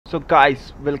So guys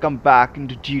welcome back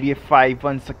into GTA 5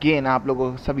 once again. आप लोगों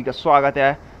सभी का स्वागत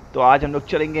है। तो आज हम लोग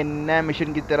चलेंगे नए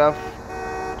मिशन की तरफ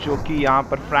जो कि यहाँ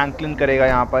पर फ्रैंकलिन करेगा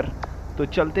यहाँ पर। तो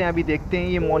चलते हैं, अभी देखते हैं।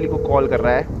 ये मॉली को कॉल कर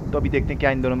रहा है, तो अभी देखते हैं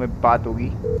क्या इन दोनों में बात होगी,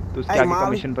 तो उसके आगे का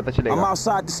मिशन पता चलेगा। I'm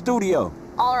outside the studio.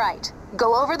 All right, go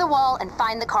over the wall and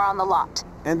find the car on the lot.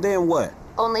 And then what?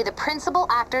 Only the principal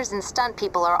actors and stunt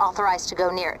people are authorized to go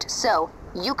near it. So,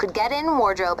 you could get in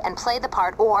wardrobe and play the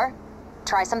part or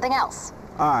try something else.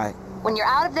 All right. When you're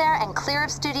out of there and clear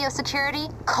of studio security,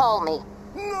 call me.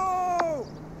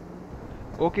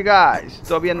 Okay guys,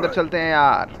 तो अभी अंदर चलते हैं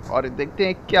यार और देखते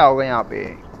हैं क्या होगा यहाँ पे।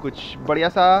 कुछ बढ़िया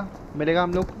सा मिलेगा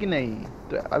हम लोग की नहीं।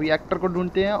 तो अभी एक्टर को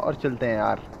ढूंढते हैं और चलते हैं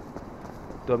यार।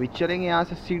 तो अभी चलेंगे यहाँ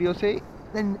से सीढ़ियों से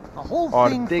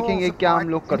और देखेंगे क्या हम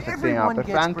लोग कर सकते हैं यहाँ पर।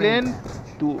 फ्रैंकलिन,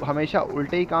 तू हमेशा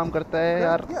उल्टे ही काम करता है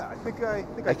यार,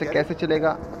 ऐसे कैसे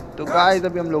चलेगा। तो गाइस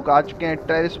अभी हम लोग आ चुके हैं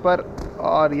टेरेस पर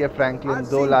और ये फ्रैंकलिन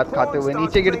 2 लात खाते हुए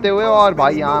नीचे गिरते हुए। और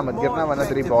भाई यहाँ मत गिरना वरना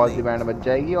तेरी बहुत डिमांड बच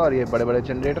जाएगी। और ये बड़े बड़े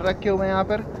जनरेटर रखे हुए हैं यहाँ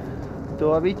पर।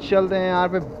 तो अभी चलते हैं, यहाँ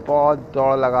पे बहुत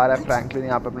दौड़ लगा रहा है फ्रैंकलिन,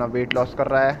 यहाँ पे अपना वेट लॉस कर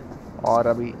रहा है। और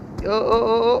अभी ओ ओ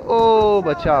ओ ओ ओ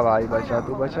बचा भाई, बचा,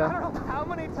 तू बचा।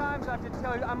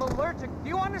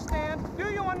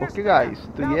 ओके गाइस,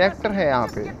 तो ये एक्टर है यहाँ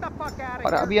पे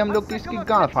और अभी हम लोग को इसकी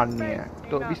गांड फाड़नी है।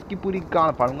 तो अभी इसकी पूरी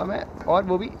गांड फाड़ूंगा मैं, और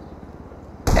वो भी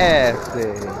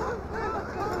ऐसे।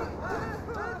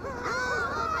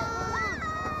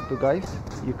 तो गाइस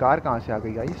ये कार कहाँ से आ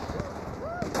गई गाइस?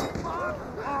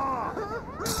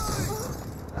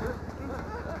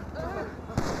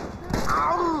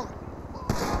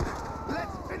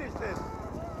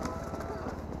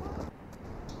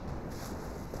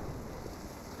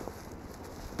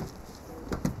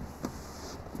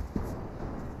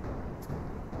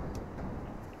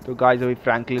 तो गाइस अभी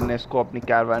फ्रैंकलिन ने इसको अपनी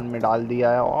कैरवान में डाल दिया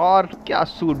है और क्या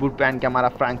सूट बूट पहन के हमारा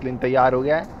फ्रैंकलिन तैयार हो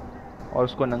गया है और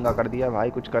उसको नंगा कर दिया। भाई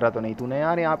कुछ करा तो नहीं तूने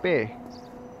यार? यहाँ पे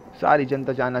सारी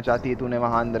जनता जानना चाहती है तूने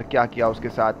वहाँ अंदर क्या किया उसके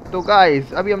साथ। तो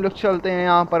गाइस अभी हम लोग चलते हैं,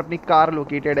 यहाँ पर अपनी कार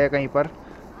लोकेटेड है कहीं पर,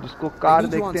 जिसको कार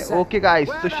देखते हैं। ओके गाइस,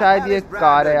 तो शायद ये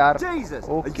कार है यार।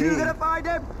 ओके,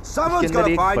 इसके अंदर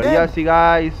एक बढ़िया सी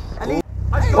गाइस।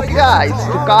 ओके गाइस,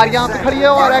 तो कार यहाँ पे खड़ी है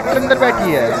और एक्टर अंदर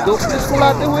बैठी है, 2 पुलिस को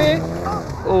लाते हुए।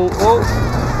 ओ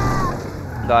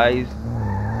गाइस,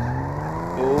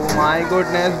 ओ माय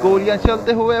गुडनेस, गोलियां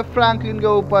चलते हुए फ्रैंकलिन के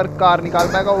ऊपर कार निकाल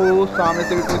पाएगा। ओ सामने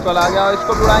से भी पुलिस वाला आ गया और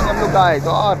इसको उड़ाएंगे हम लोग गाइस,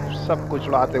 और सब कुछ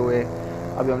उड़ाते हुए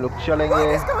अभी हम लोग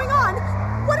चलेंगे।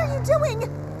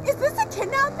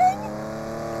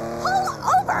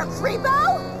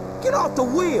 Get off the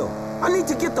wheel! I need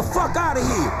to get the fuck out of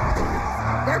here!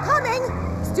 They're coming!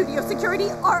 Studio security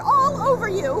are all over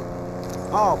you!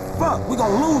 Oh fuck, we're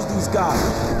gonna lose these guys!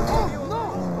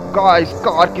 Guys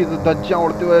car की धज्जियां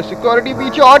उड़ते हुए, सिक्योरिटी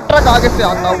पीछे और truck आगे से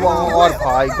आता हुआ और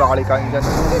भाई गाड़ी का इंजन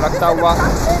लगता हुआ।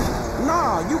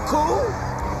 Nah, you cool?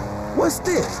 What's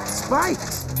this?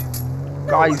 Spikes?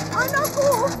 Guys, I'm not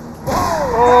cool!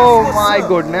 oh my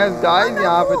goodness guys,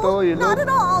 यहाँ पे तो ये Not लोग।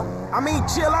 at all! I mean,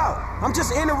 chill out. I'm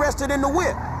just interested in the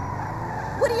whip.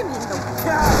 What do you mean the whip?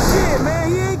 God shit, man,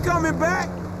 he ain't coming back.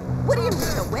 What do you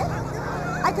mean the whip?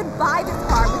 I could buy this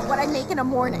car with what I make in a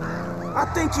morning. I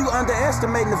think you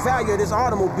underestimating the value of this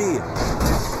automobile.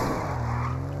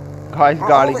 Guys Or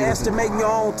गाड़ी की overestimating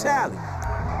your own talent.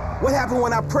 What happened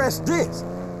when I pressed this?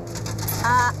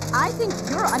 I think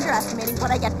you're underestimating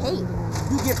what I get paid.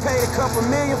 You get paid a couple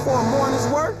million for a morning's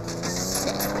work?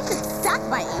 Shit, I should sack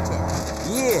my agent.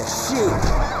 Yeah, shit.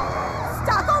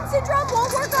 Stockholm Syndrome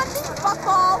won't work on me,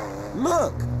 fuckball.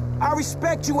 Look, I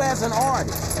respect you as an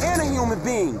artist and a human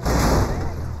being.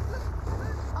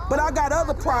 But I got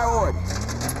other priorities.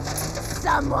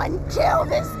 Someone kill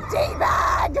this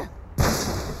D-bag!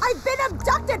 I've been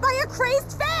abducted by a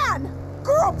crazed fan!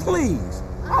 Girl, please.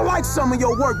 I like some of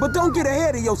your work, but don't get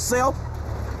ahead of yourself.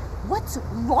 What's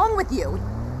wrong with you?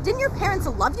 Didn't your parents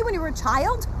love you when you were a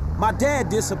child? My dad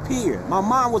disappeared. My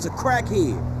mom was a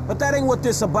crackhead. But that ain't what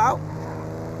this about.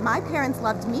 My parents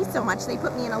loved me so much they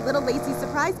put me in a Little Lacy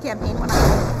surprise campaign when I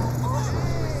was...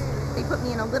 They put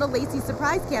me in a Little Lacy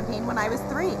surprise campaign when I was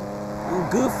 3.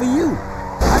 Good for you.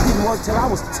 I didn't work till I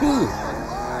was 10.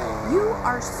 You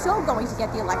are so going to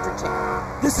get the electric chair.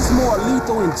 This is more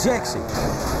lethal injection.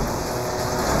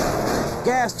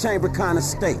 Gas chamber kind of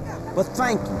state. But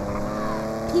thank you.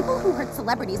 People who hurt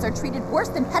celebrities are treated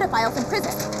worse than pedophiles in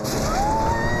prison.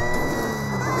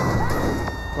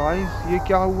 Guys ये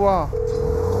क्या हुआ?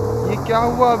 ये क्या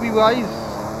हुआ अभी guys?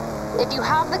 If you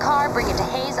have the car, bring it to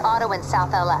Hayes Auto in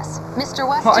South LS. Mr.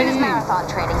 West did his marathon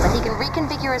training, but he can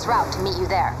reconfigure his route to meet you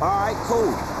there. All right,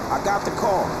 cool. I got the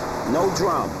call. No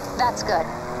drama. That's good.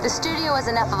 The studio is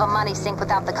enough of a money sink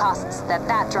without the costs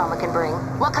that drama can bring.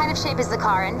 What kind of shape is the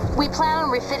car in? We plan on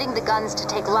refitting the guns to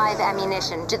take live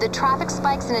ammunition. Do the traffic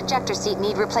spikes and ejector seat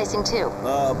need replacing too?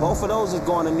 Both of those is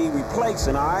going to need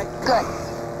replacing, all right? Good.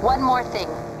 One more thing.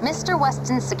 Mr.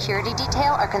 Weston's security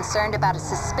detail are concerned about a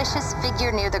suspicious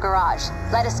figure near the garage.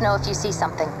 Let us know if you see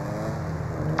something.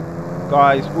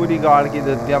 Guys पूरी गाड़ की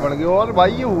धज्जियां बढ़ गई और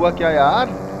भाई ये हुआ क्या यार?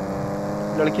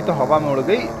 लड़की तो हवा में उड़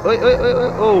गई। ओए ओए ओए ओए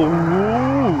ओह!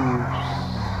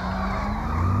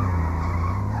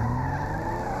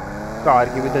 कार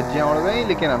की भी धज्जियां उड़ गई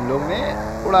लेकिन हम लोग ने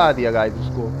उड़ा दिया गाइस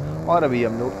उसको। और अभी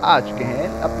हम लोग आ चुके हैं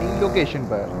अपनी लोकेशन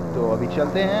पर। तो अभी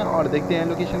चलते हैं और देखते हैं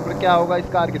लोकेशन पर क्या होगा इस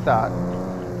कार के साथ।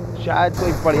 शायद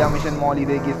कोई बढ़िया मिशन मॉली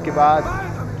देगी इसके बाद,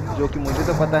 जो कि मुझे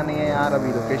तो पता नहीं है यार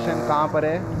अभी लोकेशन कहाँ पर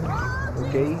है।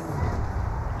 ओके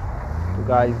तो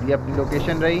गाइस ये अपनी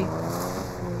लोकेशन रही,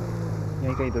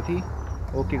 यहीं कहीं तो थी।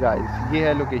 ओके गाइस ये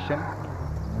है लोकेशन।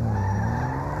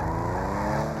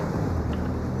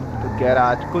 तो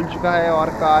गैराज खुल चुका है और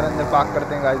कार अंदर पार्क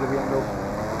करते हैं गाइस अभी हम लोग।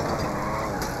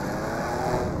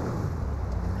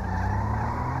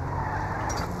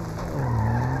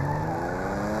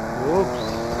 Oops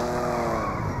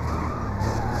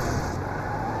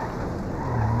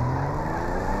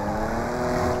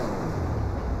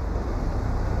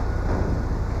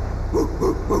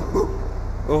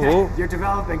You're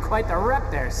developing quite the rep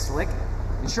there, Slick.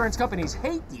 Insurance companies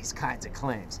hate these kinds of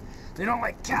claims. They don't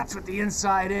like cats with the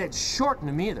inside edge shorting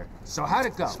them either. So how'd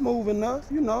it go? Smooth enough,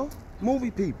 you know.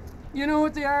 Movie people. You know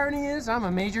what the irony is? I'm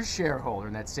a major shareholder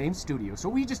in that same studio, so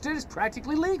what we just did is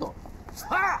practically legal.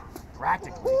 Ha!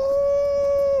 Practically.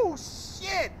 Ooh,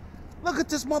 shit! Look at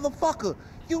this motherfucker.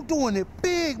 You doing it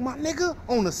big, my nigga,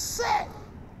 on the set.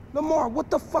 Lamar, what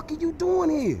the fuck are you doing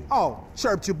here? Oh,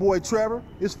 chirped your boy Trevor.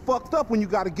 It's fucked up when you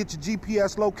gotta get your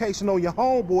GPS location on your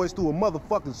homeboys through a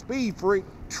motherfucking speed freak.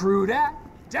 True that.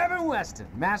 Devin Weston,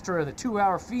 master of the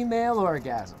 2-hour female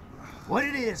orgasm. What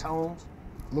it is, Holmes?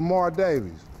 Lamar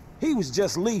Davies. He was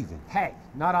just leaving. Hey,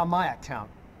 not on my account.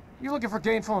 You looking for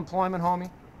gainful employment, homie?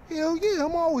 Hell yeah,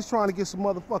 I'm always trying to get some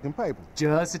motherfucking paper.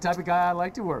 Just the type of guy I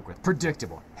like to work with.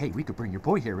 Predictable. Hey, we could bring your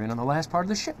boy here in on the last part of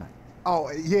the shipment.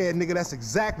 Oh, yeah, nigga, that's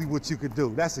exactly what you could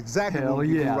do. That's exactly Hell what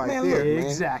you yeah. do right Man, there. look, man.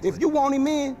 Exactly. If you want him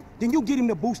in, then you get him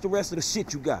to boost the rest of the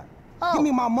shit you got. Give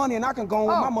me my money and I can go on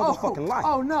with my motherfucking life.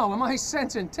 Oh, no, am I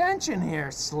sensing tension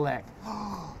here, Slick?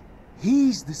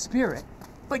 He's the spirit,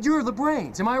 but you're the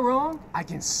brains, am I wrong? I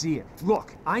can see it.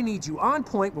 Look, I need you on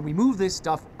point when we move this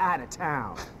stuff out of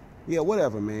town. Yeah,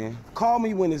 whatever, man. Call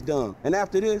me when it's done. And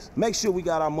after this, make sure we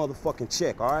got our motherfucking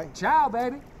check, all right? Ciao,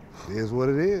 baby. It is what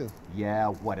it is. Yeah,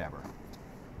 whatever.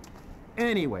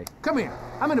 Anyway, come here.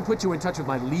 I'm gonna put you in touch with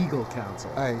my legal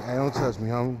counsel. Hey, don't touch me,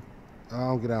 homie. I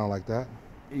don't get down like that.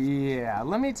 Yeah,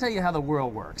 let me tell you how the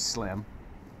world works, Slim.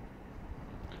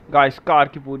 Guys car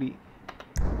की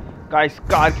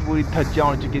पूरी धज्जियां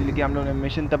उड़ चुकी है लेकिन हम लोगों ने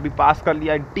मिशन तब भी पास कर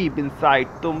लिया डीप इनसाइड।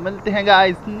 तो मिलते हैं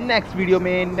गाइस नेक्स्ट वीडियो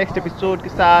में नेक्स्ट एपिसोड के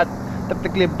साथ। तब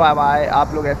तक के लिए बाय बाय।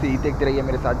 आप लोग ऐसे ही देखते रहिए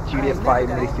मेरे साथ GDF 5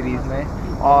 मेरी सीरीज़ में,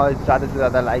 और ज़्यादा से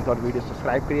ज़्यादा लाइक और वीडियो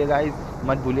सब्सक्राइब करिए गाइस,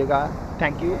 मत भूलिएगा।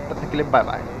 थैंक यू, तब तक के लिए बाय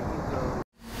बाय।